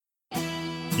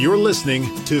You're listening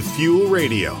to Fuel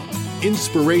Radio,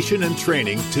 inspiration and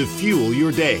training to fuel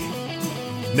your day.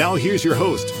 Now here's your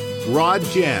host, Rod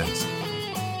Jans.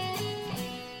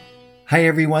 Hi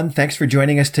everyone, thanks for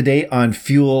joining us today on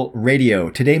Fuel Radio.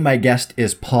 Today my guest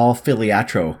is Paul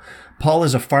Filiatro. Paul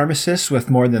is a pharmacist with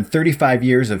more than 35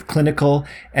 years of clinical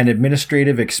and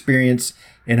administrative experience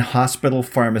in hospital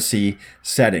pharmacy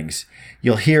settings.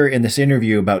 You'll hear in this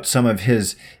interview about some of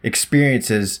his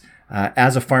experiences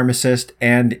as a pharmacist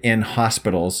and in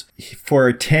hospitals.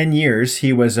 For 10 years,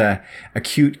 he was an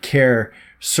acute care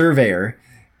surveyor.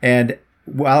 And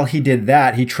while he did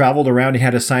that, he traveled around. He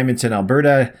had assignments in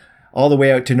Alberta, all the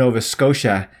way out to Nova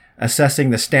Scotia, assessing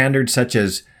the standards such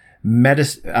as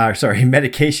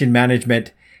medication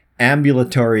management,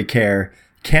 ambulatory care,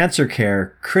 cancer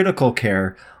care, critical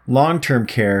care, long-term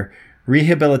care,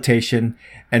 rehabilitation,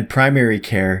 and primary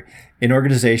care in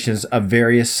organizations of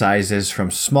various sizes,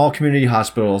 from small community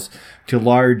hospitals to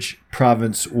large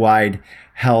province-wide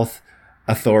health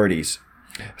authorities.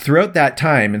 Throughout that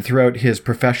time and throughout his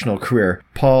professional career,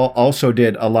 Paul also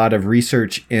did a lot of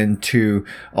research into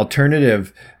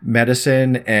alternative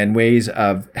medicine and ways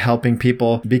of helping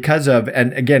people because of,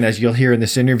 and again, as you'll hear in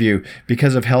this interview,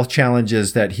 because of health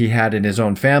challenges that he had in his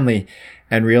own family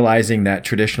and realizing that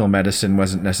traditional medicine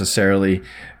wasn't necessarily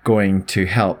going to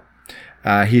help.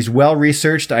 He's well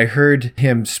researched. I heard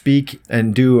him speak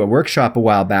and do a workshop a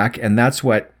while back, and that's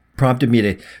what prompted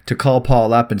me to call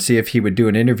Paul up and see if he would do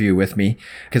an interview with me,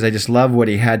 because I just love what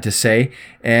he had to say.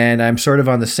 And I'm sort of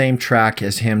on the same track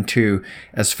as him too,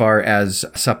 as far as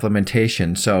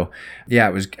supplementation. So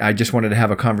yeah, I just wanted to have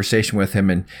a conversation with him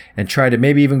and try to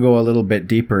maybe even go a little bit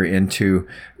deeper into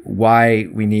why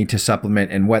we need to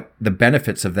supplement and what the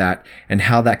benefits of that and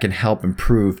how that can help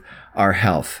improve our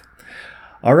health.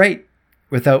 All right.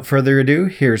 Without further ado,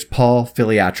 here's Paul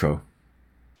Filiatro.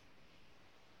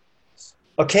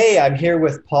 Okay, I'm here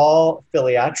with Paul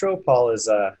Filiatro. Paul is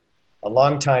a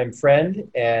longtime friend,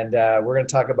 and we're going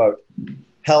to talk about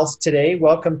health today.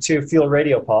 Welcome to Fuel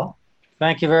Radio, Paul.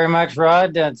 Thank you very much,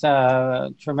 Rod. It's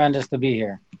tremendous to be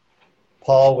here.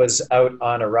 Paul was out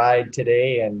on a ride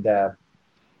today, and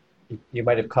you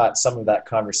might have caught some of that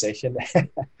conversation.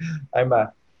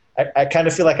 I kind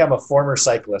of feel like I'm a former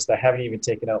cyclist. I haven't even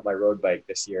taken out my road bike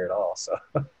this year at all. So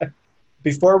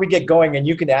before we get going, and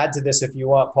you can add to this if you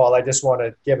want, Paul, I just want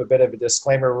to give a bit of a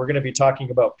disclaimer. We're going to be talking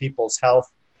about people's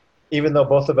health. Even though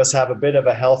both of us have a bit of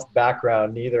a health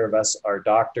background, neither of us are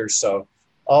doctors. So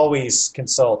always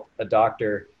consult a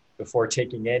doctor before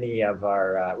taking any of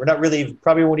our,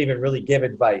 probably won't even really give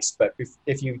advice, but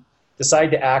if you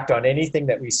decide to act on anything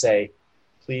that we say,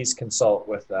 please consult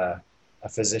with a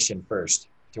physician first.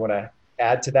 Do you want to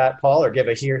add to that, Paul, or give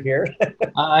a here?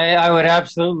 I would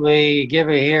absolutely give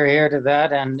a here to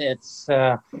that, and it's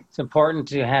important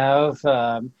to have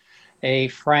a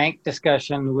frank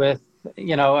discussion with a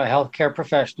healthcare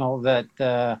professional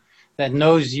that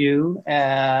knows you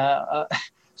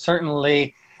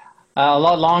certainly a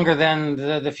lot longer than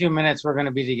the few minutes we're going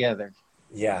to be together.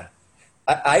 Yeah,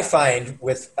 I find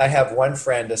I have one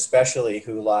friend especially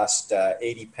who lost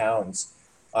 80 pounds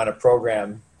on a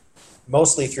program,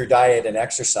 mostly through diet and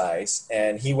exercise,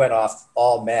 and he went off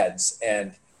all meds.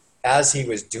 And as he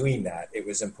was doing that, it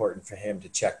was important for him to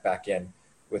check back in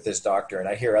with his doctor. And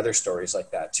I hear other stories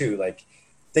like that too. Like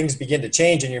things begin to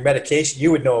change in your medication.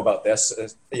 You would know about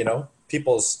this,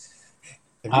 people's.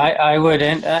 I would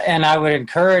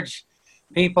encourage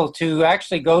people to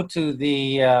actually go to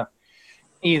the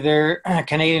either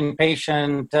Canadian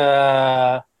Patient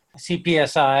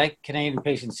CPSI, Canadian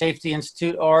Patient Safety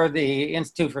Institute, or the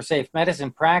Institute for Safe Medicine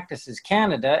Practices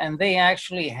Canada, and they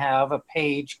actually have a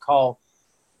page called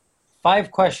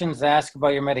 5 Questions to Ask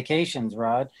About Your Medications,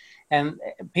 Rod. And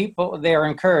they are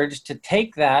encouraged to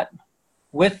take that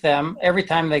with them every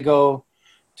time they go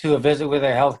to a visit with a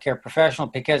healthcare professional,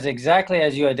 because exactly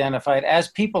as you identified, as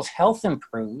people's health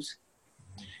improves,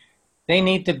 they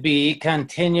need to be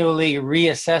continually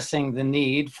reassessing the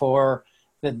need for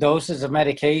the doses of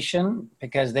medication,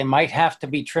 because they might have to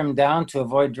be trimmed down to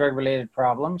avoid drug-related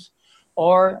problems,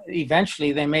 or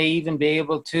eventually they may even be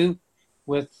able to,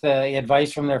 with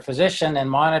advice from their physician and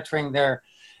monitoring their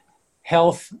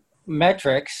health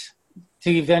metrics, to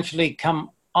eventually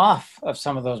come off of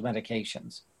some of those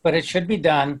medications. But it should be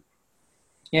done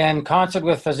in concert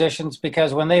with physicians,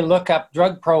 because when they look up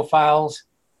drug profiles,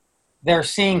 they're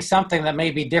seeing something that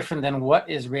may be different than what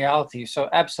is reality. So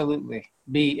absolutely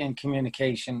be in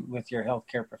communication with your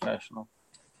healthcare professional.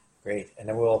 Great. And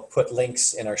then we'll put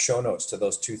links in our show notes to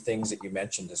those 2 things that you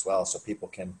mentioned as well, so people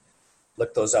can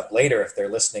look those up later if they're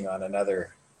listening on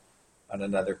another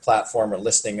platform or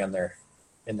listening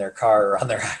in in their car or on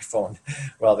their iPhone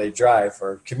while they drive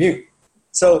or commute.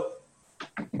 So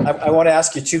I want to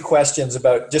ask you two questions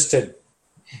about, just to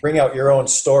bring out your own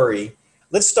story.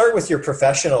 Let's start with your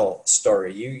professional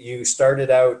story. You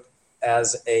started out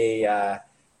as a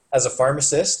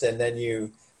pharmacist, and then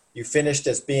you finished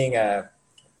as being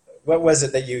what was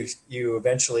it that you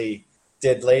eventually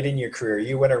did late in your career?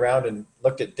 You went around and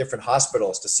looked at different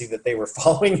hospitals to see that they were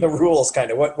following the rules,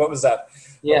 kind of. What was that?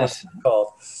 Yes. What was that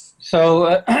called?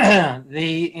 So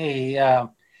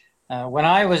when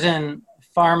I was in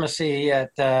pharmacy in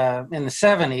the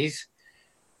 70s,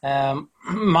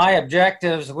 my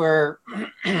objectives were,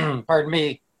 pardon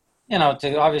me,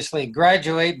 to obviously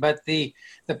graduate, but the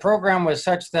program was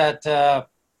such that,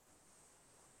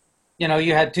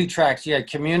 you had two tracks. You had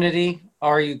community,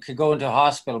 or you could go into a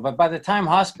hospital. But by the time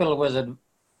hospital was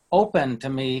open to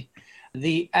me,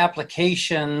 the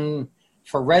application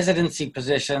for residency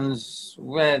positions,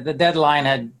 the deadline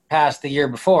had passed the year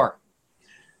before.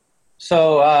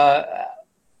 So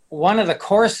one of the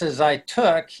courses I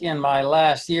took in my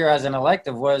last year as an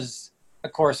elective was a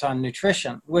course on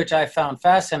nutrition, which I found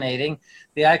fascinating.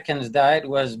 The Atkins diet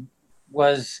was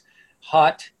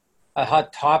a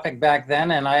hot topic back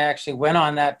then, and I actually went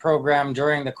on that program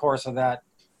during the course of that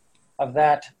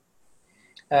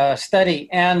study.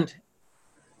 And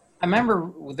I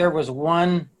remember there was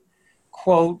one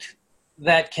quote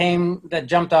that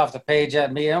jumped off the page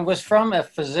at me, and it was from a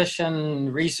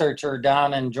physician researcher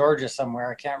down in Georgia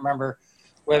somewhere. I can't remember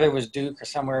whether it was Duke or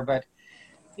somewhere, but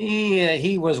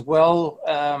he was well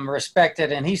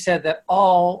respected, and he said that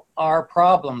all our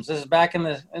problems, this is back in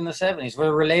the 70s,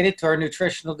 were related to our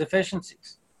nutritional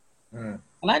deficiencies. And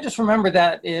I just remember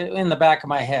that in the back of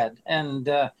my head. And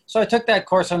so I took that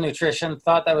course on nutrition,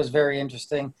 thought that was very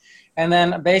interesting, and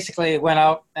then basically went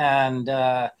out and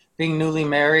being newly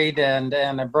married and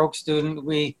a broke student,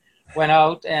 we went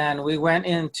out and we went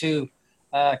into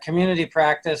community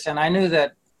practice. And I knew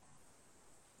that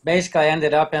basically I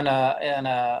ended up in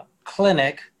a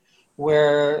clinic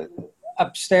where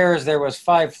upstairs there was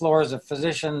 5 floors of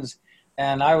physicians,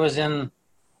 and I was in,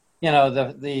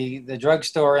 the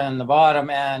drugstore in the bottom,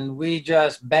 and we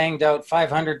just banged out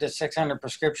 500 to 600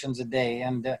 prescriptions a day.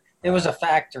 And it was a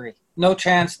factory. No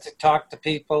chance to talk to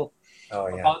people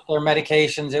about their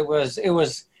medications. It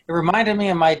reminded me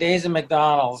of my days at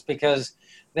McDonald's, because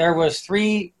there was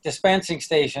 3 dispensing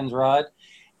stations, Rod,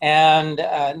 and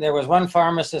there was one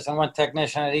pharmacist and one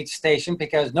technician at each station,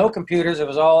 because no computers. It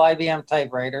was all IBM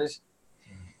typewriters.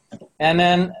 And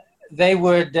then they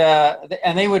would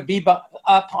be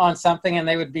up on something, and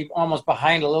they would be almost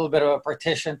behind a little bit of a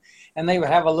partition, and they would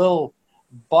have a little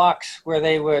box where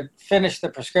they would finish the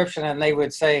prescription, and they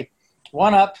would say,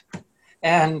 1 up.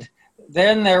 And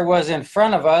then there was in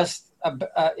front of us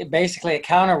basically a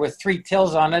counter with 3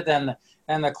 tills on it, and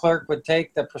the clerk would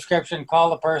take the prescription, call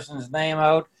the person's name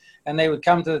out, and they would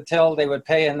come to the till, they would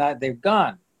pay, and that they've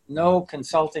gone. No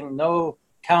consulting, no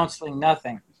counseling,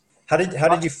 nothing. How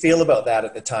did you feel about that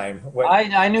at the time?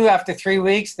 I knew after 3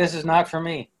 weeks, this is not for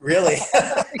me. Really?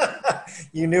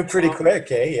 You knew pretty quick,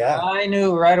 eh? Yeah. I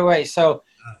knew right away. So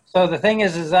the thing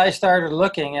is I started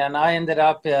looking, and I ended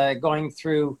up going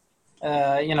through,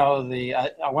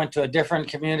 I went to a different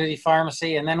community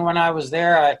pharmacy. And then when I was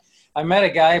there, I met a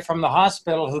guy from the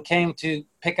hospital who came to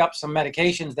pick up some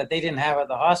medications that they didn't have at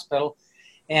the hospital.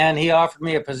 And he offered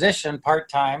me a position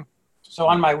part-time. So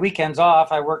on my weekends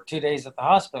off, I worked 2 days at the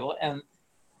hospital,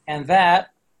 and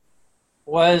that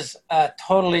was a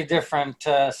totally different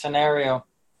scenario,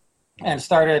 and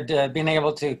started being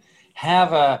able to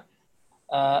have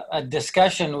a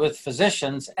discussion with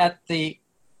physicians at the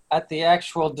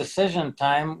actual decision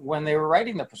time when they were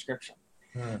writing the prescription.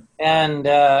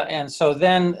 And so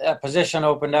then a position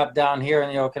opened up down here in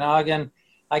the Okanagan.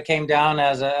 I came down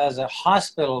as a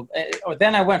hospital, or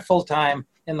then I went full time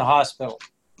in the hospital.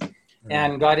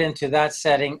 And got into that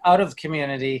setting out of the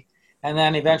community. And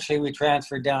then eventually we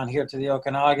transferred down here to the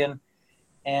Okanagan.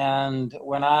 And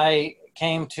when I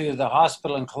came to the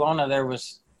hospital in Kelowna, there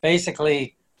was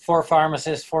basically 4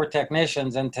 pharmacists, 4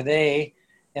 technicians. And today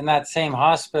in that same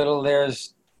hospital,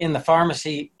 in the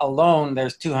pharmacy alone,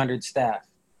 there's 200 staff.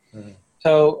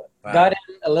 So got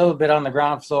in a little bit on the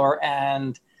ground floor,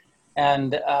 and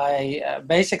I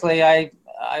basically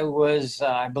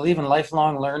I believe in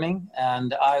lifelong learning,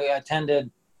 and I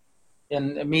attended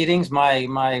in meetings.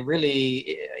 My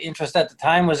really interest at the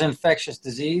time was infectious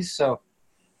disease. So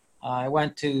I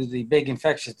went to the big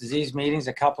infectious disease meetings,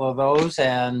 a couple of those,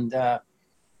 and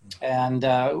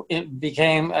it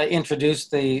became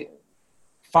introduced the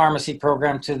pharmacy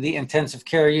program to the intensive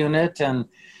care unit,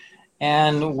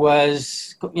 and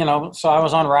was, so I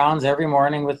was on rounds every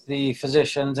morning with the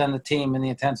physicians and the team in the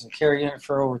intensive care unit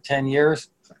for over 10 years.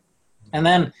 And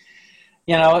then,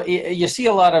 you see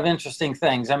a lot of interesting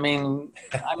things. I mean,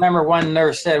 I remember one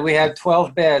nurse said we had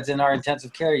 12 beds in our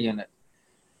intensive care unit.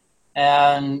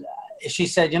 And she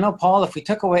said, Paul, if we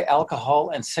took away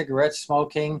alcohol and cigarette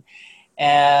smoking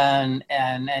and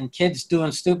kids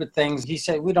doing stupid things, he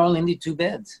said, we'd only need 2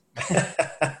 beds.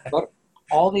 But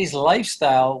all these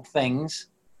lifestyle things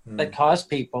that cause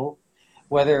people,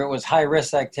 whether it was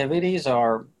high-risk activities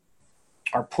or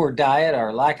poor diet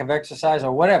or lack of exercise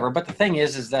or whatever. But the thing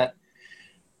is that,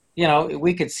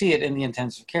 we could see it in the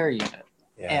intensive care unit.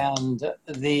 Yeah. And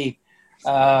the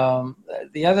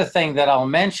other thing that I'll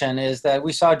mention is that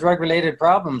we saw drug-related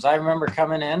problems. I remember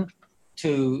coming in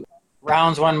to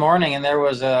rounds one morning, and there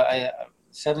was a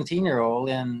 17-year-old,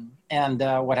 and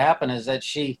what happened is that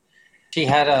she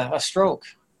had a stroke.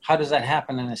 How does that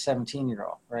happen in a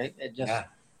 17-year-old, right? It just,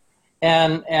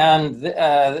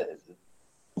 yeah.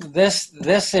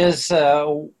 This is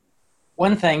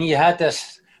one thing you had to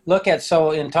look at.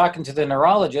 So in talking to the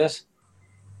neurologist,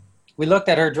 we looked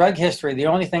at her drug history. The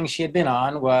only thing she had been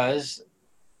on was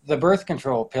the birth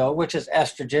control pill, which is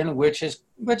estrogen, which is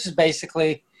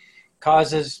basically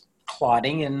causes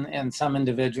clotting in some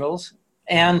individuals.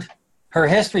 And her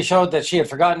history showed that she had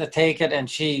forgotten to take it, and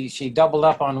she doubled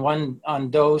up on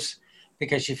dose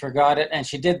because she forgot it, and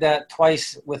she did that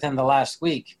twice within the last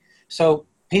week. So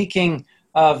peaking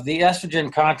of the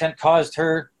estrogen content caused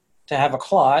her to have a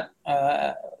clot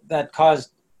that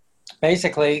caused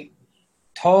basically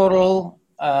total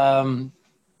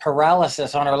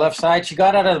paralysis on her left side. She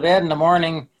got out of bed in the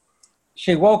morning.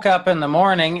 She woke up in the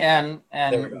morning and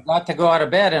got to go out of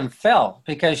bed and fell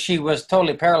because she was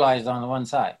totally paralyzed on the one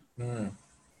side.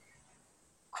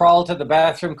 Crawled to the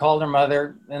bathroom, called her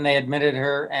mother, and they admitted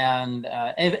her. And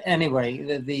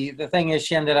anyway, the thing is,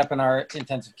 she ended up in our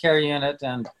intensive care unit,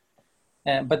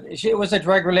 but it was a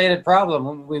drug-related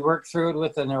problem. We worked through it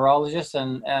with the neurologist,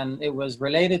 and it was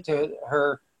related to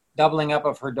her doubling up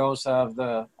of her dose of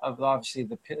obviously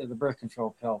the birth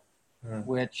control pill,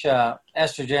 which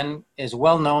estrogen is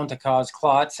well known to cause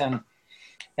clots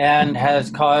and has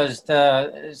caused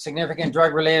significant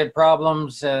drug-related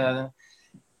problems.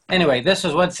 Anyway, this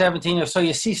was 17 years, so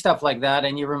you see stuff like that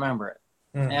and you remember it.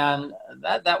 And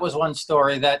that was one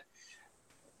story that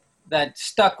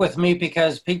stuck with me,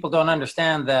 because people don't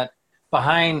understand that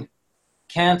behind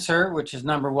cancer, which is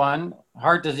number 1,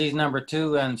 heart disease number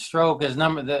 2, and stroke is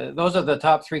those are the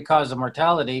top 3 causes of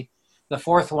mortality. The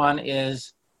 4th one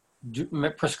is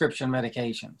prescription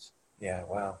medications. Yeah,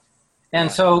 wow.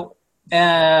 And so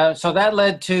that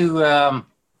led to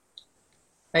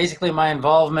basically my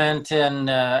involvement in,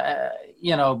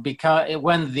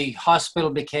 when the hospital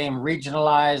became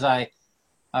regionalized,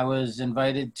 I was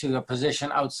invited to a position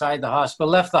outside the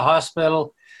hospital, left the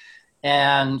hospital,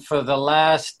 and for the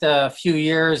last few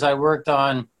years, I worked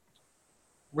on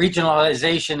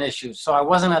regionalization issues. So I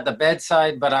wasn't at the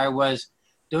bedside, but I was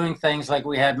doing things like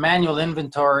we had manual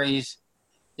inventories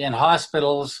in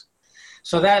hospitals.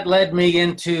 So that led me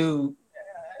into,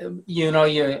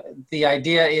 the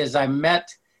idea is I met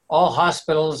all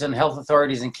hospitals and health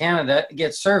authorities in Canada,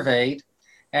 get surveyed,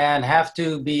 and have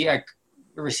to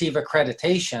receive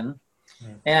accreditation.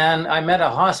 And I met a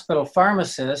hospital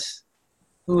pharmacist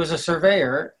who was a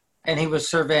surveyor, and he was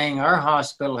surveying our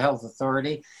hospital health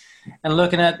authority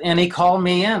and he called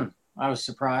me in. I was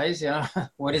surprised,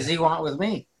 what does he want with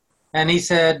me? And he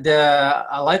said,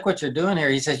 I like what you're doing here.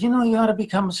 He says, you ought to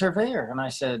become a surveyor. And I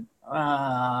said,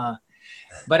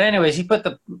 but anyways, he put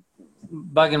the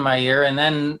bug in my ear, and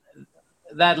then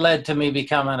that led to me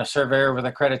becoming a surveyor with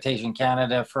Accreditation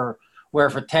Canada,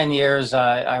 where for 10 years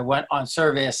I went on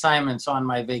survey assignments on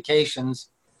my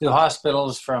vacations to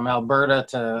hospitals from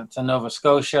Alberta to Nova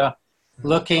Scotia,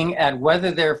 looking at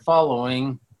whether they're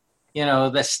following,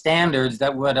 the standards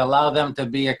that would allow them to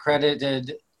be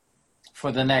accredited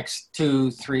for the next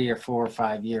 2, 3, or 4 or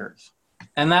 5 years.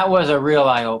 And that was a real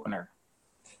eye-opener.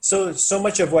 So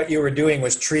much of what you were doing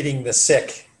was treating the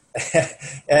sick.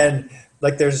 And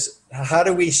how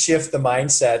do we shift the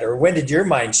mindset, or when did your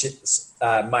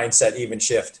mindset even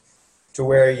shift to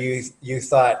where you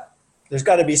thought there's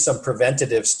got to be some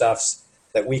preventative stuffs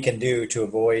that we can do to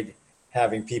avoid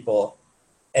having people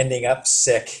ending up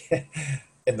sick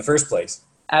in the first place?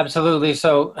 Absolutely.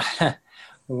 So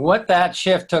what that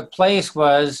shift took place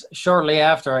was shortly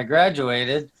after I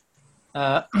graduated.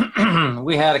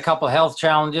 We had a couple health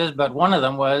challenges, but one of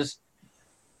them was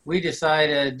we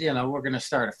decided, we're going to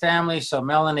start a family. So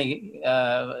Melanie,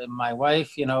 my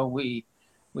wife, we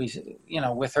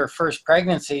with her first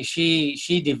pregnancy,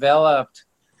 she developed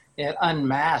it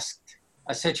unmasked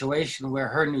a situation where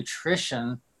her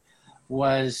nutrition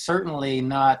was certainly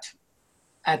not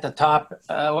at the top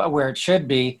where it should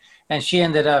be. And she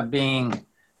ended up being,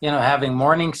 having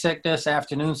morning sickness,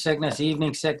 afternoon sickness,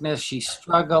 evening sickness. She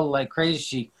struggled like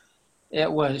crazy.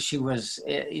 She was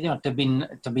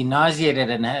to be nauseated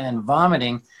and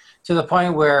vomiting, to the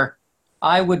point where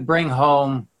I would bring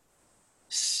home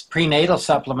prenatal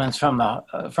supplements from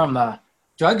the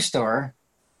drugstore.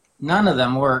 None of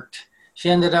them worked. She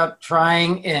ended up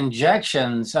trying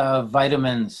injections of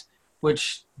vitamins,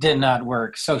 which did not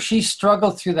work. So she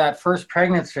struggled through that first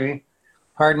pregnancy,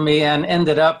 and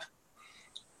ended up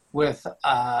with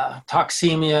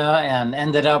toxemia, and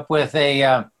ended up with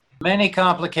many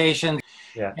complications.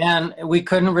 Yeah. And we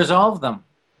couldn't resolve them,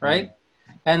 right?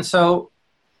 Mm-hmm. And so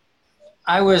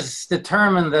I was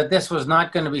determined that this was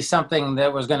not going to be something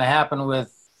that was going to happen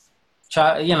with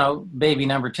baby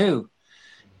number 2.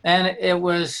 And it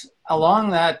was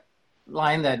along that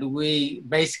line that we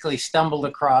basically stumbled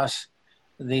across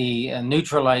the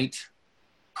Nutrilite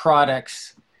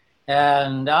products.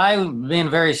 And I've been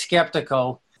very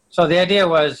skeptical. So the idea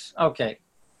was, okay,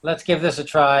 let's give this a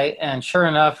try. And sure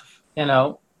enough,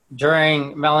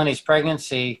 during Melanie's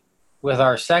pregnancy with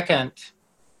our second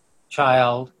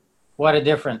child, what a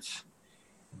difference.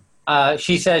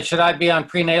 She said, should I be on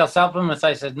prenatal supplements?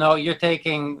 I said, no, you're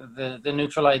taking the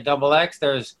Nutrilite XX.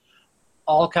 There's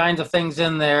all kinds of things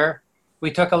in there.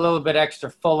 We took a little bit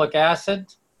extra folic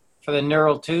acid for the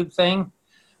neural tube thing,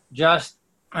 just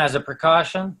as a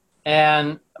precaution.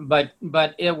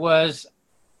 But it was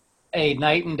a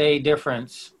night and day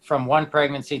difference from one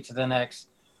pregnancy to the next.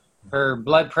 Her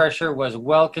blood pressure was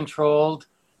well controlled.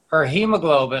 Her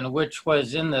hemoglobin, which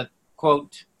was in the,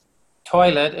 quote,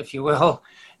 toilet, if you will,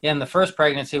 in the first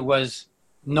pregnancy, was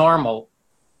normal,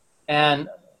 and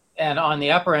on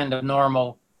the upper end of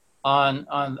normal on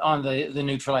the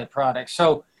Nutrilite product.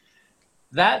 So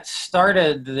that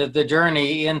started the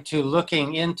journey into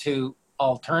looking into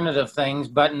alternative things,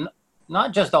 but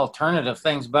not just alternative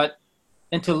things, but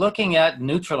into looking at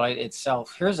Nutrilite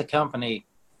itself. Here's a company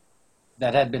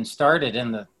that had been started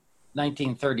in the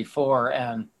 1934,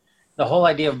 and the whole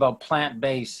idea about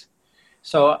plant-based.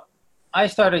 So I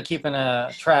started keeping a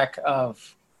track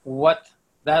of what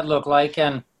that looked like,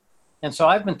 and so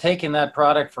I've been taking that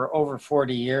product for over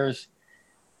 40 years,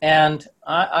 and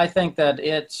I think that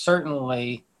it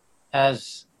certainly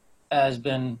has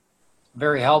been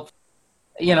very helpful.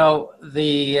 Our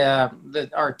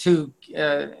 2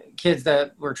 kids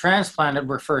that were transplanted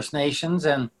were First Nations,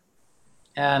 and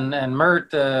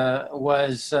Mert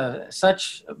was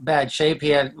such bad shape.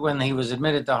 When he was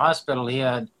admitted to hospital, he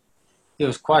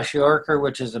was kwashiorkor,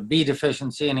 which is a B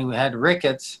deficiency, and he had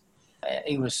rickets.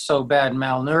 He was so bad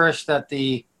malnourished that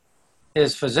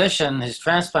his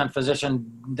transplant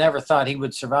physician, never thought he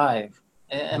would survive,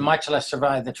 and much less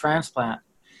survive the transplant.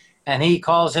 And he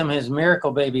calls him his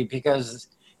miracle baby, because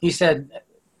he said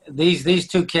these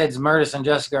 2 kids, Murtis and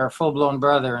Jessica, are full-blown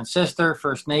brother and sister,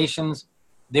 First Nations,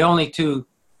 the only 2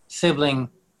 sibling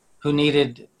who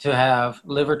needed to have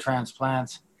liver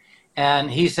transplants. And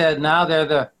he said now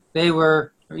they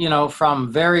were,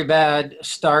 from very bad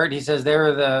start. He says they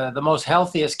were the most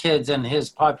healthiest kids in his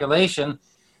population.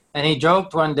 And he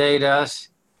joked one day to us,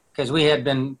 because we had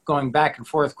been going back and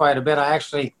forth quite a bit.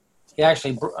 He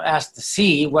actually asked to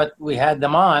see what we had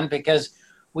them on, because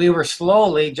we were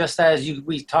slowly, just as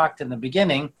we talked in the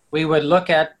beginning, we would look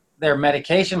at their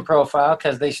medication profile,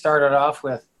 because they started off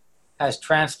with, as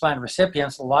transplant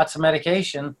recipients, lots of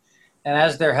medication. And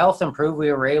as their health improved,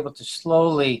 we were able to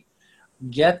slowly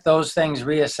get those things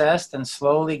reassessed and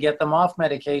slowly get them off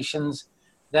medications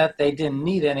that they didn't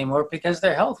need anymore, because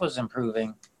their health was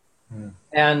improving. Mm.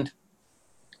 And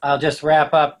I'll just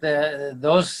wrap up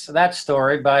that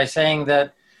story by saying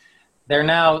that they're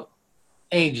now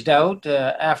aged out.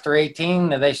 After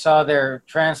 18, they saw their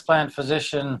transplant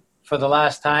physician for the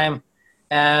last time,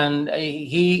 and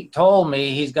he told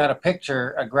me he's got a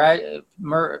picture,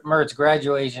 Mert's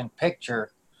graduation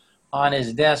picture, on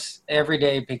his desk every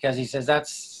day, because he says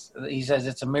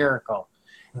it's a miracle.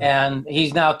 Mm-hmm. And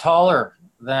he's now taller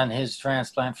than his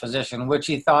transplant physician, which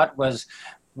he thought was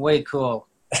way cool.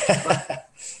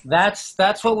 That's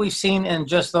what we've seen in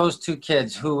just those 2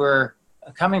 kids, who were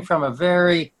coming from a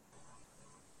very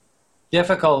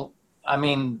difficult,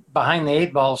 behind the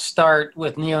 8 ball start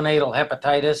with neonatal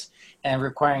hepatitis and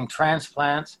requiring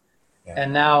transplants. Yeah.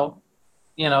 And now,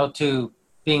 to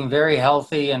being very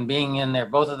healthy and being in there.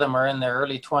 Both of them are in their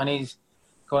early 20s,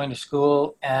 going to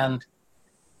school. And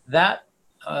that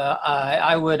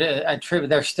I would attribute,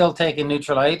 they're still taking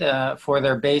Nutrilite for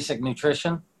their basic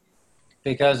nutrition.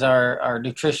 because our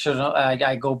nutritional,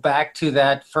 I go back to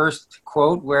that first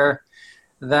quote where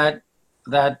that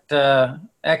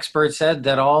expert said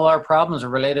that all our problems are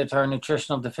related to our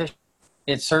nutritional deficiency.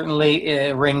 It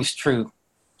certainly rings true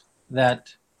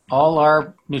that all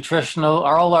our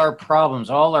problems,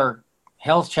 all our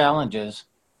health challenges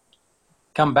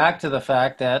come back to the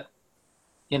fact that,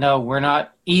 we're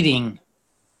not eating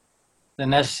the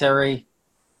necessary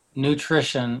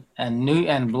nutrition and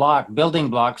building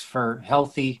blocks for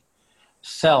healthy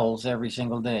cells every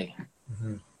single day.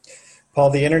 Mm-hmm.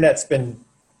 Paul, the internet's been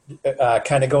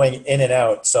kind of going in and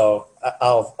out, so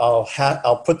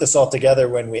I'll put this all together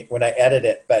when I edit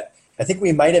it. But I think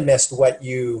we might have missed what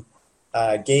you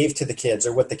gave to the kids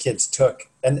or what the kids took.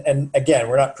 And again,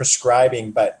 we're not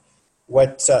prescribing, but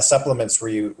what supplements were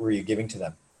you giving to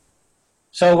them?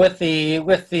 So with the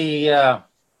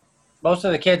most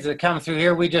of the kids that come through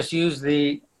here, we just use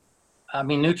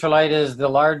Nutrilite is the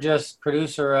largest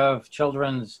producer of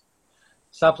children's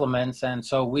supplements, and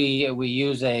so we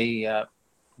use the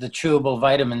chewable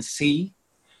vitamin C,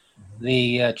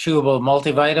 the chewable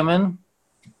multivitamin,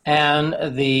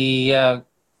 and the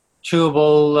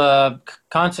chewable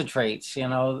concentrates.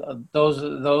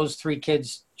 Those three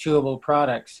kids' chewable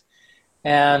products,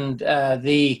 and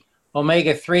the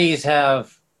omega-3s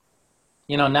have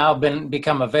now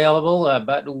become available,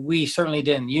 but we certainly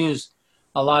didn't use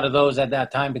a lot of those at that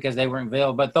time because they weren't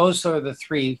available. But those are the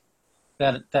three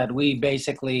that we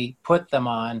basically put them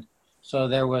on. So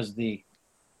there was the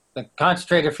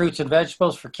concentrated fruits and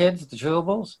vegetables for kids, the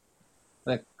chewables,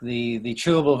 the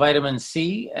chewable vitamin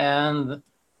C, and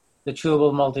the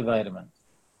chewable multivitamin.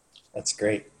 That's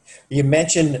great. You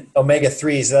mentioned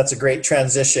omega-3s. That's a great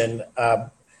transition.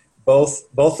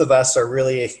 Both of us are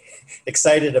really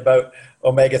excited about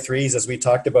omega-3s, as we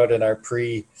talked about in our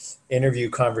pre-interview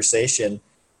conversation.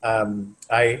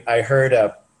 I heard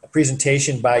a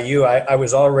presentation by you. I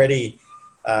was already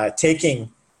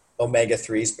taking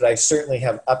omega-3s, but I certainly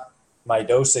have upped my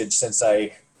dosage since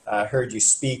I heard you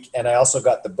speak. And I also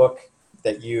got the book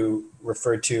that you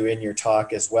referred to in your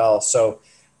talk as well. So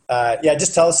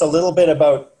just tell us a little bit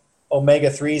about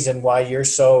omega-3s and why you're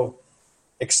so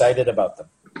excited about them.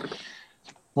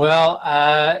 Well,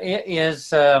 it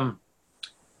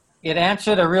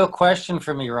answered a real question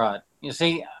for me, Rod. You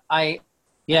see,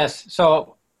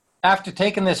 so after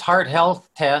taking this heart health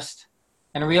test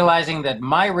and realizing that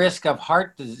my risk of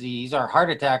heart disease or heart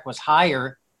attack was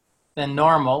higher than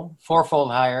normal,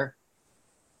 fourfold higher,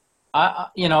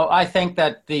 I think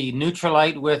that the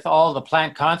Nutrilite with all the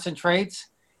plant concentrates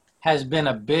has been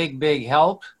a big, big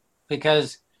help,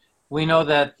 because we know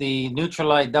that the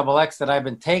Nutrilite XX that I've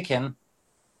been taking,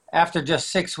 after just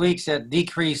 6 weeks, it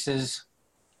decreases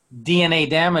DNA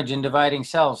damage in dividing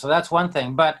cells. So that's one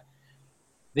thing. But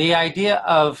the idea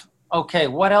of, okay,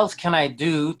 what else can I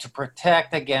do to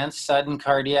protect against sudden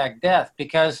cardiac death?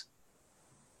 Because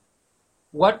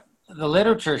what the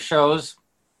literature shows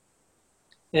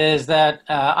is that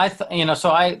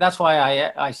that's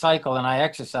why I cycle and I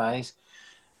exercise,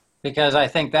 because I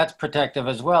think that's protective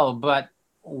as well. But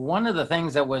one of the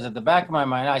things that was at the back of my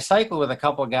mind, I cycled with a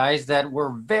couple of guys that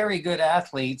were very good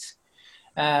athletes,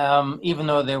 even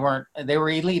though they were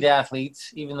elite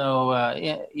athletes, even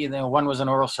though one was an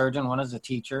oral surgeon, one is a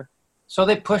teacher. So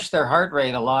they pushed their heart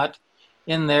rate a lot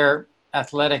in their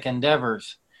athletic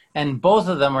endeavors. And both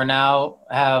of them now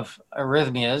have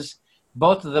arrhythmias.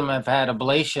 Both of them have had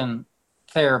ablation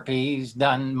therapies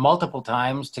done multiple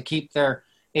times to keep their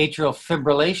atrial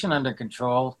fibrillation under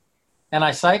control. And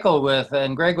I cycle with,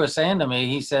 and Greg was saying to me,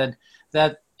 he said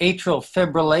that atrial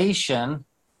fibrillation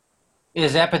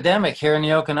is epidemic here in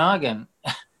the Okanagan.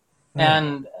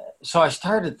 And so I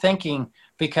started thinking,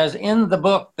 because in the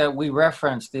book that we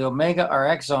referenced, the Omega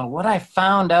RX Zone, what I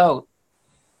found out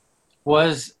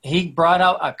was he brought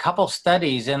out a couple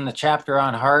studies in the chapter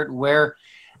on heart where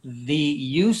the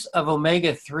use of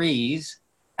omega-3s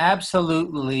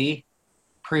absolutely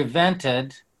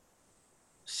prevented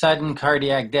sudden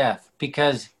cardiac death,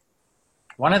 because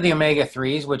one of the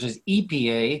omega-3s, which is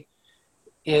EPA,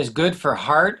 is good for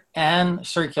heart and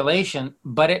circulation,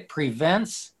 but it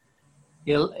prevents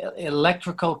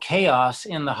electrical chaos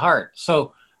in the heart.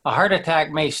 So a heart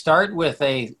attack may start with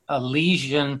a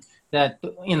lesion that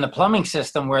in the plumbing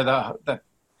system where the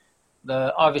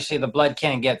obviously the blood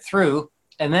can't get through,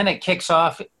 and then it kicks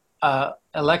off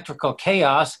electrical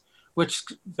chaos, which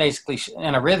basically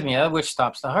an arrhythmia, which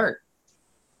stops the heart.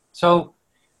 So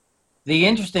the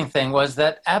interesting thing was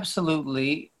that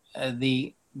absolutely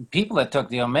the people that took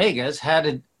the omegas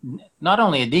had not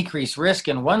only a decreased risk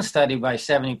in one study by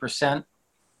 70%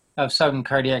 of sudden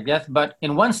cardiac death, but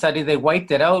in one study they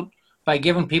wiped it out by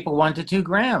giving people 1 to 2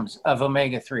 grams of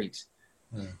omega-3s.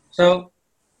 So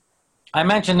I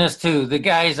mentioned this to the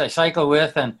guys I cycle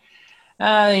with, and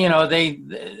they're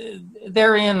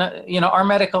in, our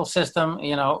medical system,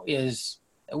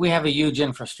 we have a huge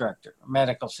infrastructure,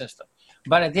 medical system.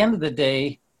 But at the end of the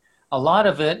day, a lot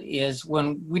of it is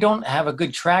when we don't have a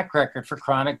good track record for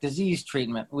chronic disease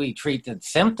treatment. We treat the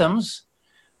symptoms,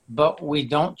 but we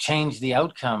don't change the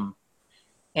outcome.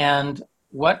 And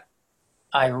what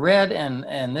I read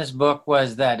in this book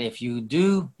was that if you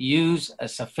do use a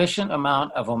sufficient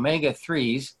amount of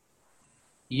omega-3s,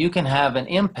 you can have an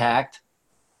impact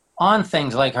on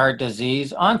things like heart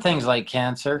disease, on things like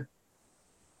cancer.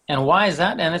 And why is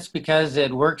that? And it's because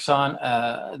it works on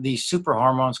these super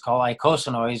hormones called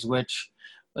eicosanoids, which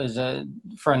is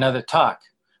for another talk.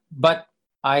 But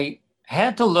I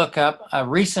had to look up a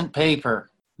recent paper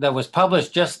that was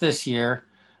published just this year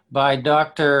by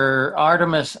Dr.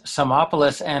 Artemis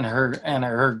Samopoulos and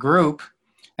her group.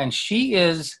 And she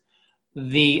is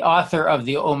the author of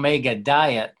the Omega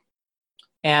Diet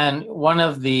and one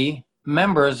of the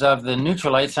members of the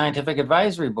Nutrilite Scientific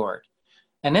Advisory Board.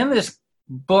 And in this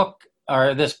book,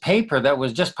 or this paper that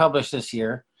was just published this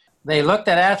year, they looked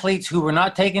at athletes who were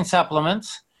not taking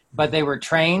supplements, but they were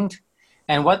trained.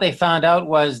 And what they found out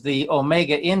was the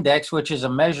omega index, which is a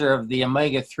measure of the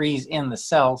omega-3s in the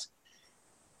cells,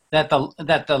 that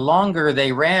the longer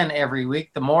they ran every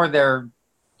week, the more their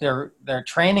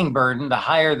training burden, the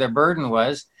higher their burden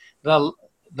was, the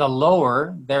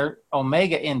lower their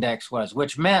omega index was,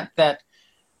 which meant that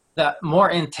the more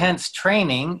intense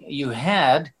training you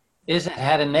had, it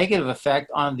had a negative effect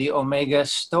on the omega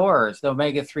stores, the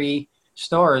omega-3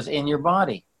 stores in your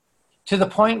body, to the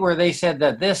point where they said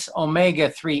that this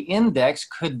omega-3 index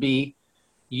could be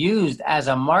used as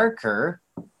a marker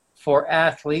for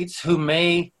athletes who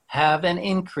may have an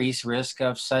increased risk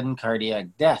of sudden cardiac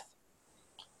death.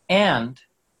 And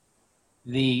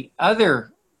the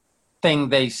other thing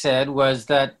they said was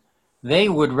that they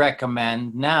would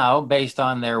recommend now, based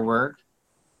on their work,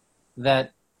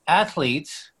 that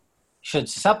athletes should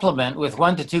supplement with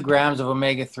 1 to 2 grams of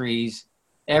omega-3s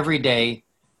every day,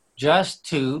 just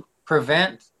to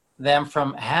prevent them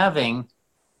from having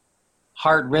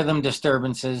heart rhythm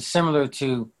disturbances similar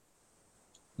to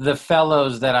the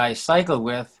fellows that I cycle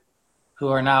with who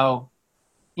are now,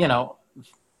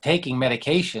 taking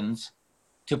medications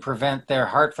to prevent their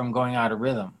heart from going out of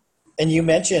rhythm. And you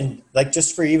mentioned, like,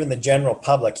 just for even the general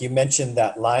public, you mentioned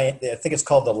that Lion, I think it's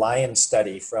called the Lion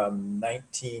study from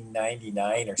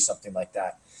 1999 or something like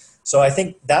that. So I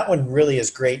think that one really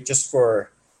is great just for,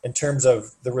 in terms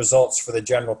of the results for the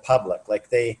general public. Like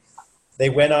they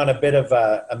went on a bit of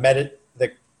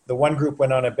the one group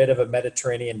went on a bit of a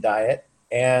Mediterranean diet,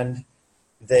 and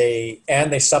they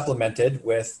supplemented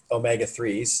with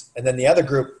omega-3s. And then the other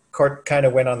group kind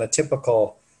of went on the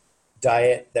typical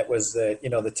diet that was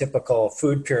the typical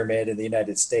food pyramid in the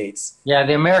United States. Yeah,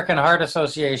 the American Heart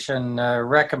Association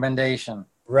recommendation.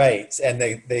 Right, and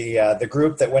the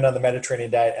group that went on the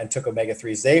Mediterranean diet and took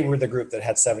omega-3s, they were the group that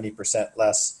had 70%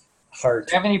 less heart.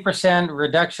 70%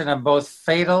 reduction of both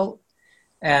fatal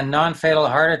and non-fatal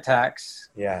heart attacks.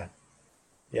 Yeah.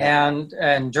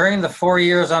 And during the 4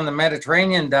 years on the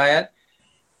Mediterranean diet,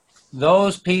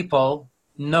 those people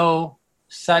no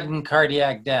sudden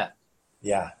cardiac death.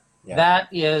 Yeah. That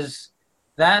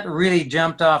really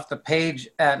jumped off the page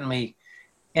at me.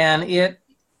 And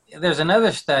there's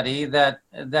another study that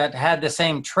had the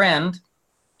same trend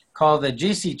called the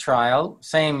GC trial,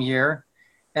 same year,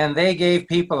 and they gave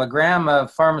people a gram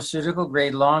of pharmaceutical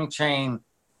grade long chain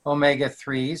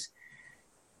omega-3s,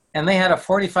 and they had a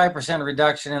 45%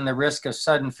 reduction in the risk of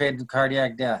sudden fatal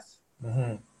cardiac death.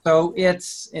 Mm-hmm. So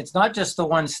it's not just the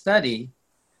one study,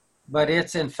 but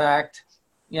it's in fact,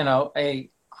 a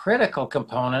critical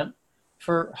component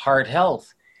for heart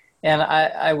health. And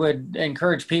I would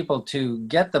encourage people to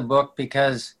get the book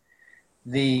because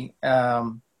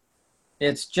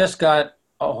it's just got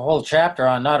a whole chapter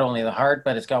on not only the heart,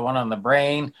 but it's got one on the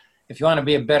brain. If you want to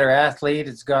be a better athlete,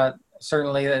 it's got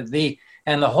certainly the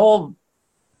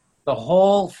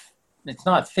whole, it's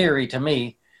not theory to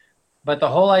me, but the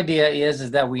whole idea is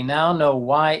that we now know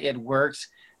why it works.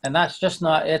 And that's just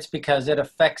not, it's because it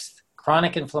affects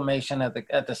chronic inflammation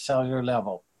at the cellular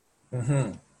level.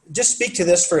 Mm-hmm. Just speak to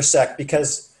this for a sec,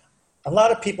 because a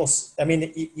lot of people,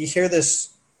 you hear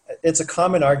this, it's a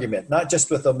common argument, not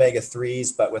just with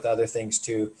omega-3s, but with other things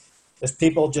too. Is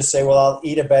people just say, well, I'll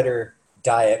eat a better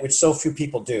diet, which so few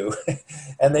people do.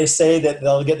 And they say that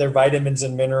they'll get their vitamins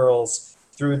and minerals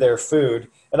through their food.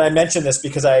 And I mention this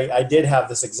because I did have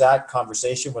this exact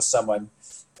conversation with someone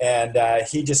And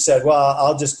he just said, well,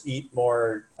 I'll just eat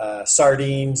more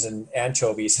sardines and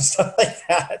anchovies and stuff like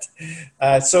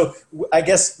that. So I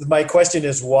guess my question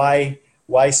is why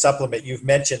supplement? You've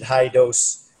mentioned high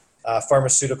dose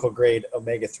pharmaceutical grade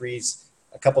omega-3s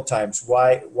a couple times.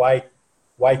 Why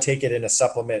take it in a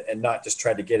supplement and not just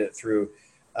try to get it through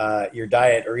your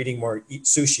diet or eat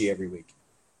sushi every week?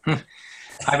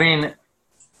 I mean,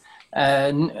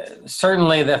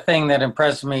 certainly the thing that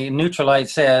impressed me, Nutrilite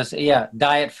says,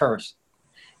 diet first.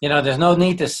 There's no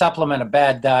need to supplement a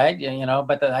bad diet,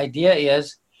 but the idea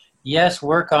is, yes,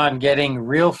 work on getting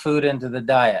real food into the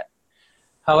diet.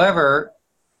 However,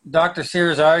 Dr.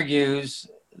 Sears argues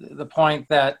the point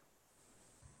that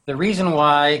the reason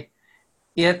why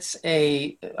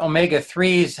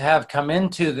omega-3s have come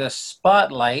into the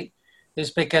spotlight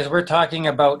is because we're talking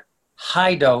about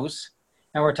high dose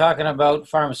and we're talking about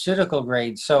pharmaceutical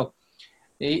grade. So,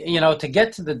 to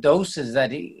get to the doses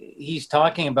that he's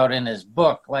talking about in his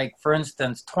book, like for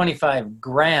instance, 25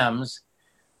 grams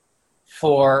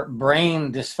for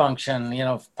brain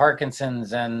dysfunction,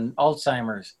 Parkinson's and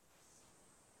Alzheimer's,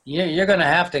 you're going to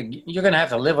have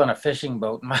to live on a fishing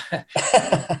boat.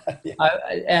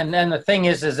 And the thing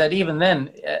is that even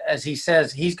then, as he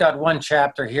says, he's got one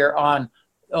chapter here on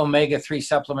omega-3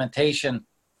 supplementation.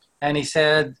 And he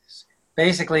said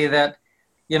basically that,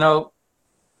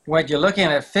 when you're looking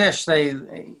at fish,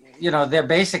 they're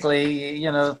basically,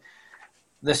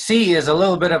 the sea is a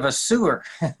little bit of a sewer,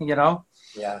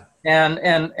 Yeah.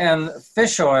 And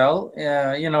fish oil,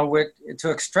 to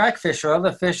extract fish oil,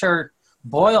 the fish are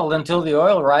boiled until the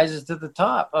oil rises to the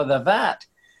top of the vat.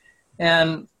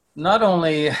 And not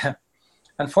only,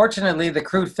 unfortunately, the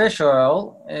crude fish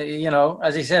oil,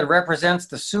 as he said, represents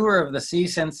the sewer of the sea,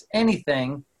 since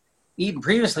anything eaten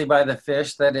previously by the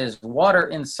fish that is water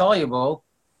insoluble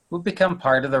will become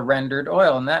part of the rendered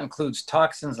oil. And that includes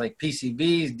toxins like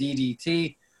PCBs,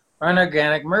 DDT, or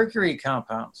inorganic mercury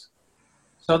compounds.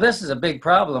 So this is a big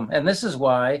problem. And this is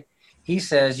why he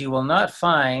says you will not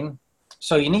find.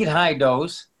 So you need high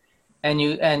dose, and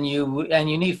you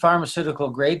need pharmaceutical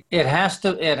grade. It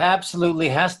absolutely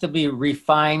has to be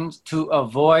refined to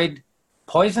avoid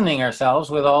poisoning ourselves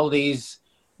with all these,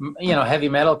 heavy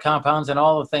metal compounds and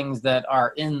all the things that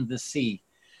are in the sea.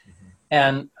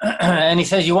 Mm-hmm. And he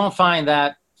says you won't find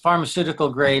that pharmaceutical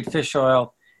grade fish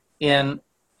oil in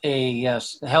a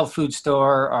health food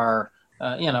store or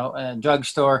a drug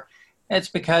store. It's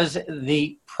because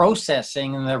the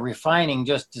processing and the refining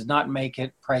just does not make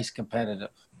it price competitive.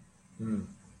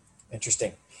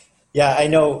 Interesting. Yeah, I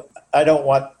know I don't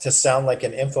want to sound like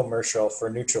an infomercial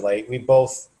for Nutrilite. We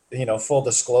both, full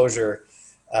disclosure,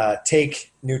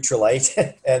 take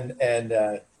Nutrilite.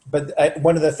 But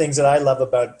one of the things that I love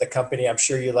about the company, I'm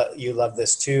sure you love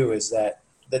this too, is that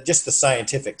just the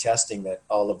scientific testing that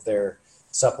all of their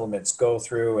supplements go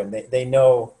through. And they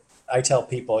know, I tell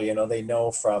people, they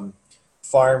know from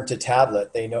farm to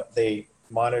tablet, they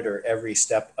monitor every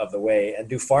step of the way and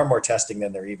do far more testing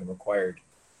than they're even required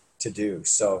to do.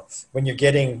 So when you're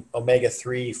getting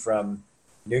omega-3 from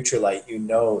Nutrilite,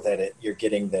 that you're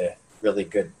getting the really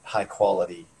good high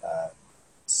quality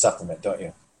supplement, don't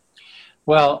you?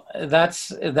 Well,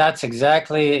 that's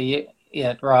exactly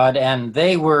it, Rod. And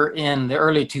they were in the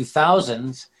early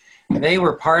 2000s. They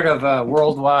were part of a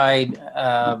worldwide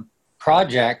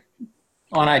project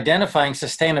on identifying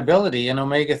sustainability in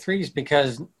omega-3s,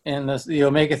 because in the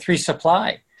omega-3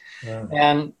 supply,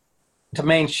 and to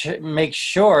make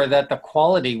sure that the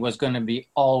quality was going to be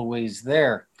always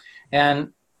there.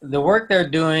 And the work they're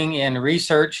doing in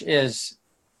research is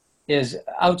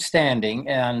outstanding.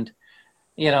 And,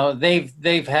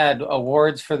 they've had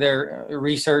awards for their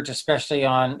research, especially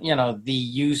on, the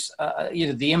use,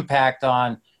 the impact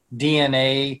on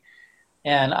DNA.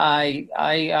 And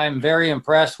I'm very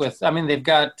impressed with. They've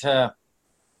got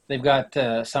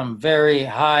some very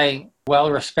high,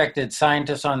 well-respected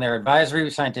scientists on their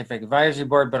scientific advisory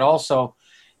board, but also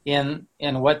in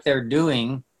what they're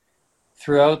doing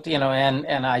throughout.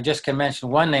 And I just can mention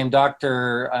one name,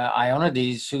 Dr.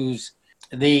 Ionides, who's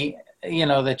the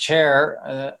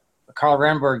chair, Carl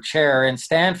Renberg chair in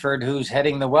Stanford, who's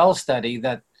heading the well study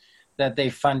that they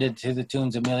funded to the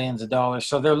tunes of millions of dollars.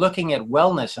 So they're looking at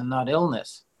wellness and not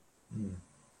illness.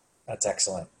 That's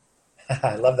excellent.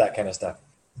 I love that kind of stuff.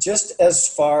 Just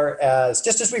as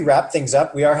we wrap things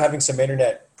up, we are having some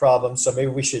internet problems, so maybe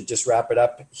we should just wrap it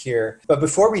up here. But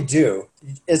before we do,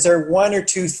 is there one or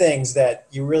two things that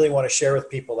you really want to share with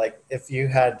people? Like if you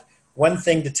had one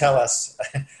thing to tell us,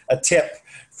 a tip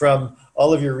from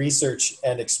all of your research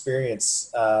and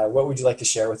experience, what would you like to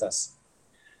share with us?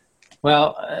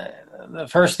 Well, the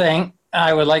first thing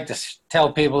I would like to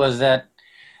tell people is that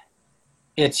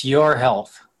it's your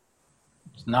health.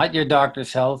 It's not your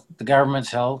doctor's health, the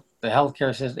government's health, the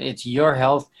healthcare system. It's your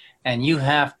health, and you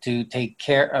have to take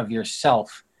care of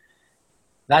yourself.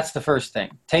 That's the first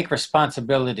thing. Take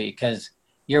responsibility, because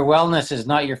your wellness is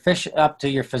not up to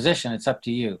your physician. It's up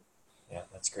to you. Yeah,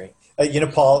 that's great.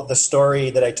 Paul, the story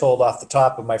that I told off the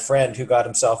top of my friend who got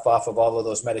himself off of all of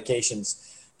those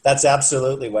medications, that's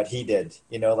absolutely what he did.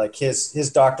 Like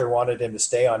his doctor wanted him to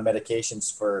stay on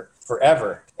medications for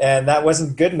forever, and that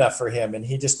wasn't good enough for him. And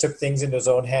he just took things into his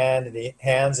own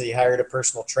hands. He hired a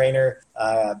personal trainer.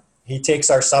 He takes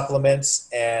our supplements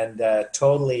and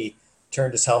totally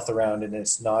turned his health around, and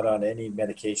is not on any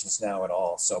medications now at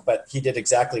all. So, but he did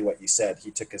exactly what you said.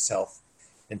 He took his health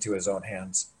into his own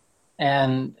hands.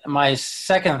 And my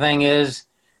second thing is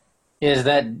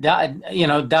that,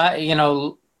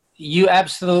 you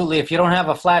absolutely, if you don't have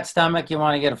a flat stomach, you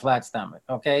want to get a flat stomach,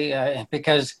 okay?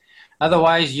 Because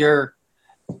otherwise we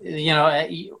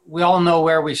all know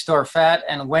where we store fat,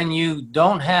 and when you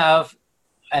don't have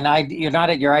you're not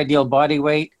at your ideal body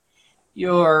weight,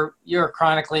 you're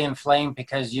chronically inflamed,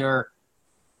 because your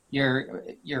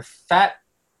fat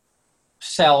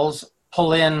cells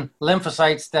pull in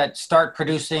lymphocytes that start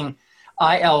producing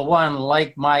IL-1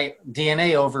 like my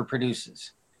DNA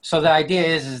overproduces. So the idea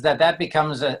is that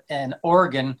becomes an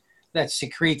organ that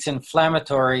secretes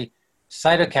inflammatory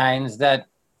cytokines that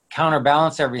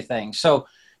counterbalance everything. So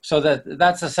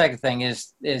that's the second thing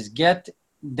is get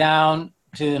down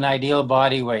to an ideal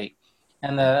body weight.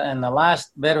 And the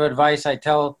last bit of advice I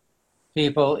tell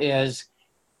people is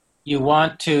you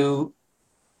want to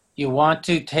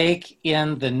take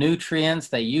in the nutrients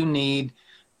that you need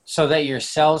so that your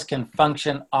cells can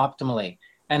function optimally.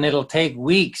 And it'll take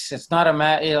weeks. It's not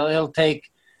it'll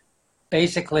take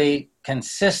basically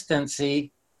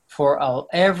consistency for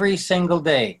every single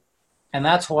day. And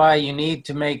that's why you need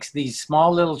to make these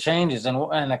small little changes.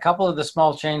 And a couple of the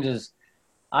small changes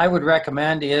I would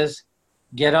recommend is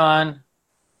get on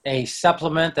a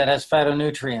supplement that has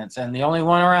phytonutrients. And the only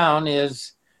one around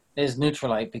is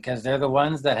Nutrilite, because they're the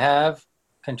ones that have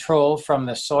control from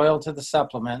the soil to the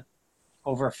supplement,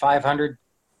 over 500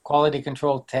 quality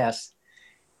control tests,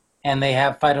 and they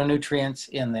have phytonutrients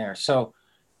in there. So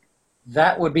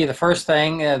that would be the first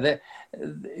thing.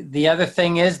 The other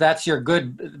thing is that's your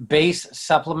good base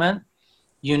supplement.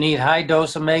 You need high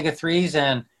dose omega-3s,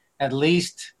 and at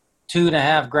least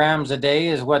 2.5 grams a day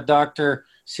is what Dr.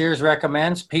 Sears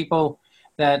recommends. People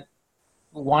that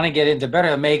want to get into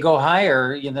better may go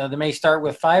higher. They may start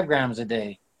with 5 grams a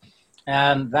day,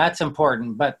 and that's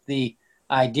important. But the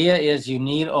idea is you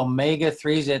need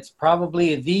omega-3s. It's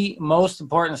probably the most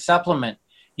important supplement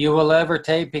you will ever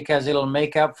take, because it'll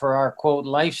make up for our, quote,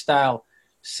 lifestyle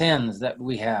sins that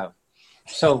we have.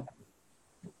 So,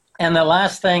 and the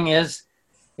last thing is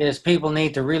people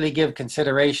need to really give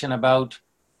consideration about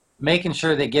making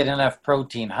sure they get enough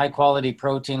protein, high quality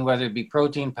protein, whether it be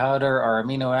protein powder or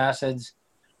amino acids,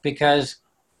 because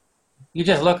you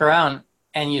just look around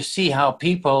and you see how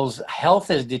people's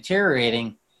health is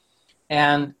deteriorating,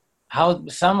 and how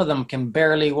some of them can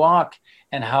barely walk,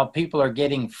 and how people are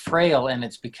getting frail. And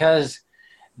it's because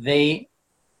they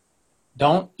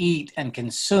don't eat and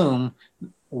consume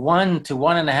 1 to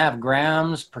 1.5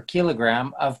 grams per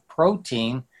kilogram of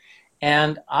protein.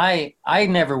 And I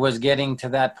never was getting to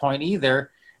that point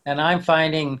either. And I'm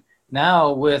finding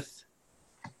now, with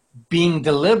being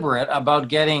deliberate about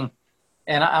getting,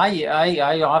 and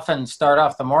I often start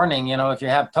off the morning, if you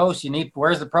have toast,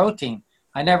 where's the protein?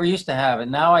 I never used to have it.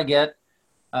 Now I get,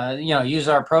 use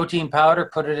our protein powder,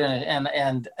 put it in it.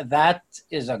 And that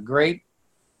is a great,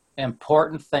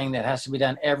 important thing that has to be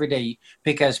done every day,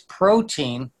 because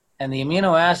protein and the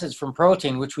amino acids from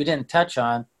protein, which we didn't touch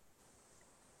on,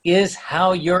 is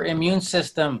how your immune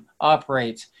system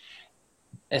operates.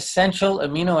 Essential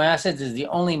amino acids is the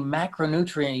only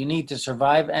macronutrient you need to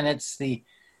survive, and it's the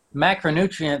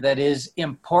macronutrient that is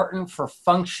important for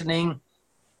functioning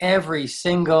every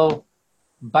single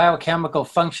biochemical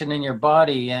function in your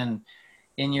body and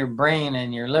in your brain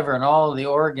and your liver and all of the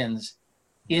organs.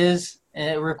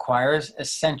 It requires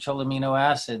essential amino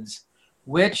acids,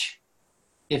 which,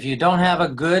 if you don't have a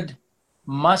good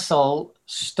muscle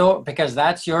store, because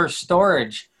that's your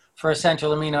storage for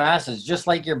essential amino acids, just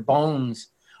like your bones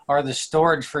are the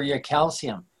storage for your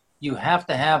calcium. You have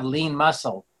to have lean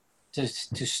muscle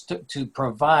to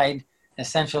provide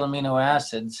essential amino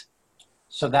acids,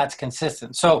 so that's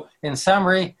consistent. So in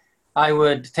summary, I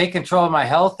would take control of my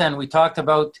health, and we talked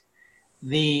about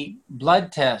the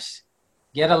blood tests.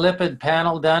 Get a lipid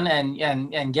panel done,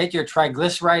 and get your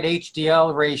triglyceride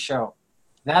HDL ratio.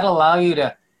 That'll allow you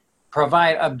to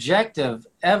provide objective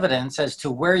evidence as to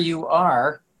where you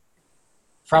are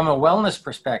from a wellness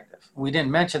perspective. We didn't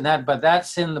mention that, but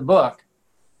that's in the book.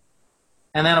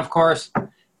 And then, of course,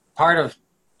 part of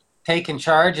taking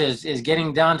charge is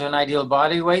getting down to an ideal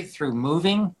body weight through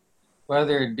moving,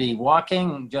 whether it be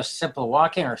walking, just simple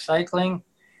walking, or cycling,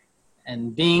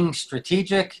 and being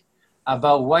strategic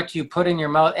about what you put in your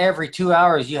mouth. Every 2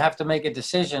 hours, you have to make a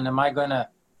decision. Am I going to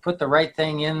put the right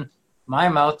thing in my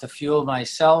mouth to fuel my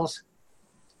cells?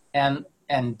 And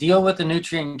deal with the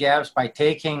nutrient gaps by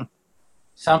taking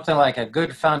something like a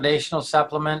good foundational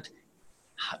supplement,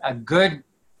 a good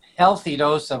healthy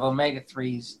dose of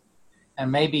omega-3s,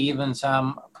 and maybe even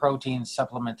some protein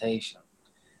supplementation.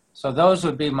 So those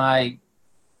would be my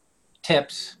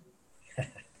tips.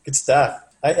 Good stuff.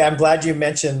 I'm glad you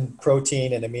mentioned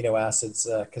protein and amino acids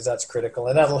because that's critical,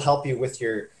 and that'll help you with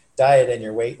your diet and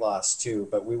your weight loss too,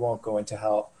 but we won't go into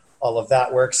how all of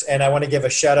that works. And I want to give a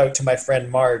shout out to my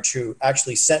friend Marge, who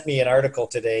actually sent me an article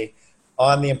today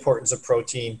on the importance of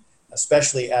protein,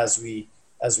 especially as we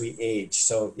age.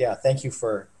 So yeah, thank you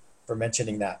for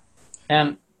mentioning that.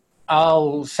 And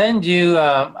I'll send you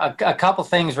a couple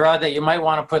things, Rod, that you might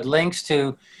want to put links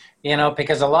to,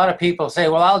 because a lot of people say,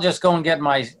 well, I'll just go and get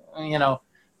my,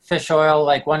 fish oil,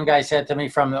 like one guy said to me,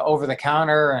 from the over the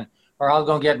counter, or I'll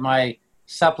go get my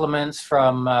supplements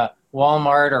from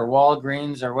Walmart or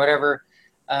Walgreens or whatever.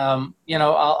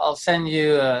 I'll send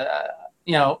you,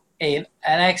 an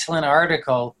excellent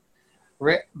article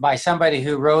by somebody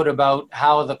who wrote about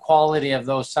how the quality of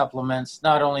those supplements,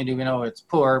 not only do we know it's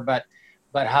poor, but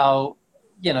how,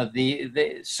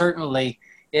 certainly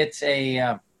it's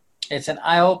an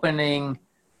eye-opening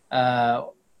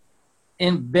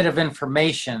bit of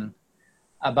information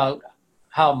about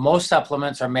how most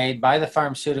supplements are made by the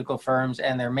pharmaceutical firms,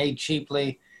 and they're made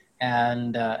cheaply,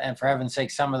 and for heaven's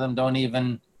sake, some of them don't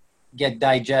even get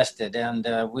digested, and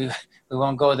we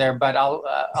won't go there. But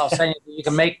I'll send you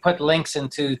can put links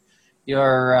into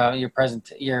your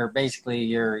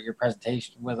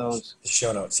presentation with those. The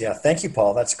show notes. Yeah. Thank you,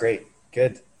 Paul. That's great.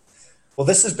 Good. Well,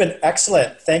 this has been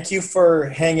excellent. Thank you for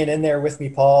hanging in there with me,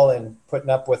 Paul, and putting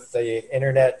up with the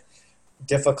internet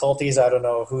difficulties. I don't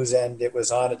know whose end it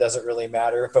was on. It doesn't really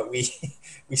matter, but we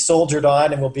soldiered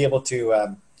on, and we'll be able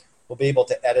to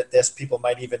edit this. People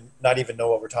might not even know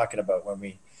what we're talking about when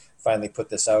we finally put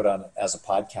this out on as a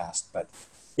podcast. But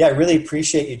yeah, I really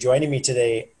appreciate you joining me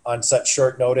today on such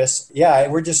short notice. Yeah,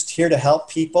 we're just here to help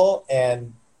people,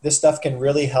 and this stuff can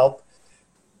really help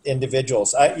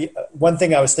individuals. One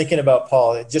thing I was thinking about,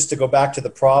 Paul, just to go back to the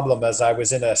problem, as I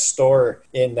was in a store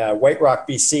in White Rock,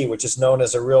 BC, which is known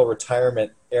as a real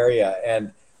retirement area,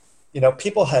 and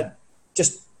people had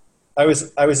I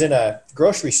was in a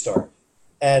grocery store,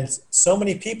 and so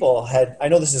many people had, I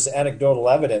know this is anecdotal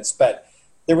evidence, but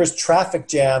there was traffic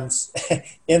jams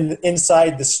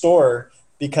inside the store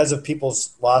because of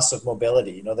people's loss of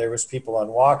mobility. There was people on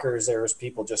walkers, there was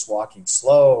people just walking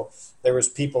slow, there was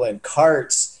people in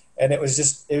carts, and it was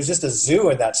just a zoo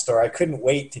in that store. I couldn't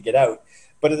wait to get out.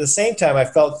 But at the same time, I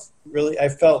felt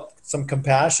some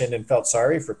compassion and felt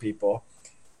sorry for people,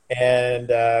 and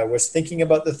was thinking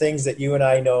about the things that you and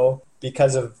I know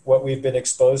because of what we've been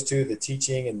exposed to, the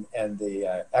teaching and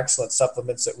the excellent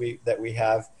supplements that we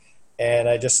have. And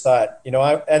I just thought,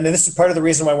 and this is part of the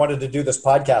reason why I wanted to do this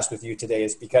podcast with you today,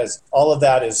 is because all of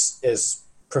that is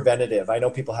preventative. I know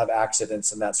people have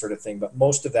accidents and that sort of thing, but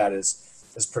most of that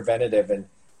is preventative. And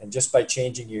just by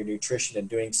changing your nutrition and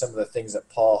doing some of the things that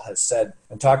Paul has said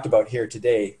and talked about here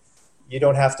today, you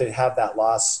don't have to have that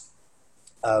loss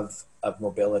of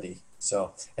mobility.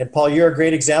 So, and Paul, you're a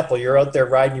great example. You're out there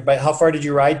riding your bike. How far did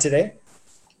you ride today?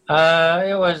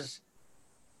 It was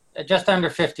just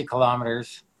under 50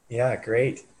 kilometers. Yeah,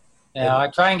 great. Yeah, I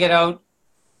try and get out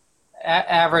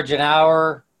average an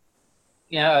hour,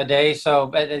 a day. So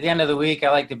at the end of the week,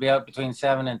 I like to be out between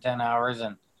 7 and 10 hours,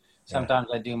 and sometimes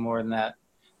I do more than that.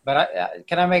 But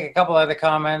can I make a couple other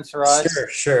comments, Rod?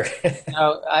 Sure.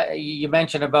 You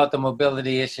mentioned about the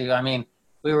mobility issue. I mean,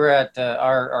 we were at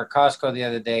our Costco the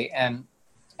other day, and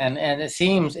it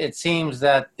seems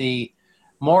that the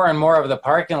more and more of the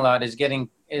parking lot is getting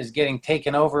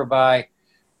taken over by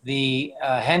the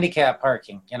handicap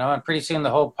parking, and pretty soon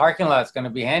the whole parking lot is going to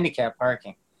be handicap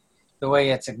parking, the way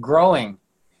it's growing,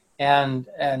 and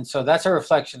so that's a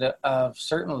reflection of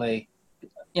certainly,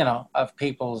 of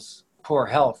people's poor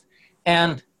health,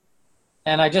 and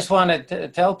I just wanted to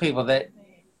tell people that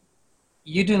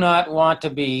you do not want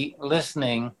to be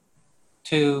listening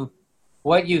to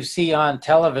what you see on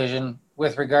television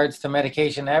with regards to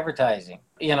medication advertising.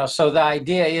 So the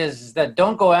idea is that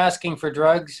don't go asking for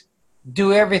drugs.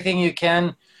 Do everything you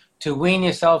can to wean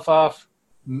yourself off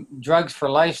drugs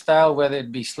for lifestyle, whether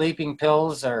it be sleeping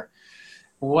pills or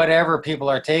whatever people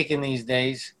are taking these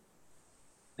days.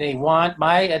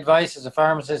 My advice as a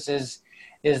pharmacist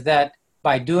is that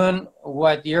by doing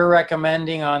what you're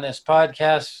recommending on this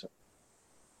podcast,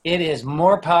 it is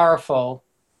more powerful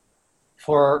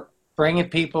for bringing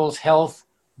people's health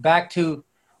back to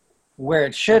where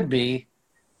it should be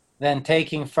than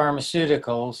taking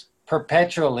pharmaceuticals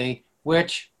perpetually,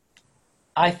 which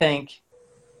I think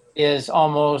is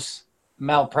almost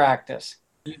malpractice.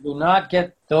 You do not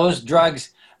get those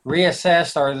drugs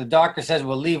reassessed, or the doctor says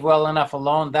we'll leave well enough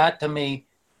alone. That to me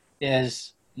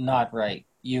is not right.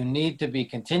 You need to be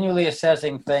continually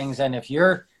assessing things, and if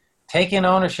you're taking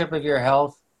ownership of your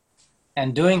health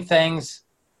and doing things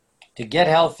to get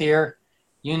healthier,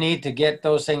 you need to get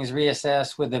those things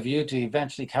reassessed with a view to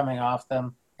eventually coming off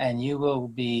them, and you will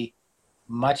be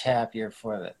much happier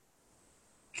for it.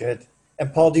 Good.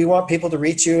 And Paul, do you want people to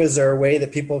reach you? Is there a way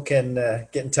that people can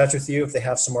get in touch with you if they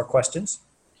have some more questions?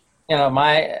 You know,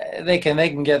 they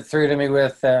can get through to me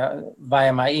with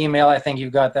via my email. I think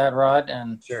you've got that, Rod.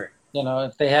 And sure. You know,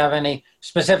 if they have any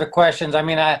specific questions, I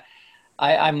mean,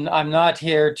 I'm not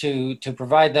here to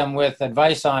provide them with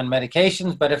advice on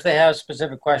medications, but if they have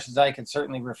specific questions, I can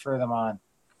certainly refer them on.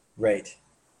 Right.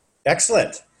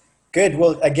 Excellent. Good.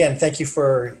 Well, again, thank you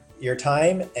for your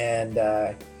time, and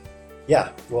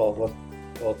we'll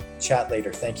chat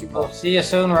later. Thank you, Paul. We'll see you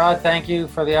soon, Rod. Thank you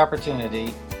for the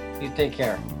opportunity. You take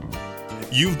care.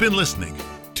 You've been listening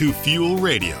to Fuel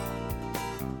Radio.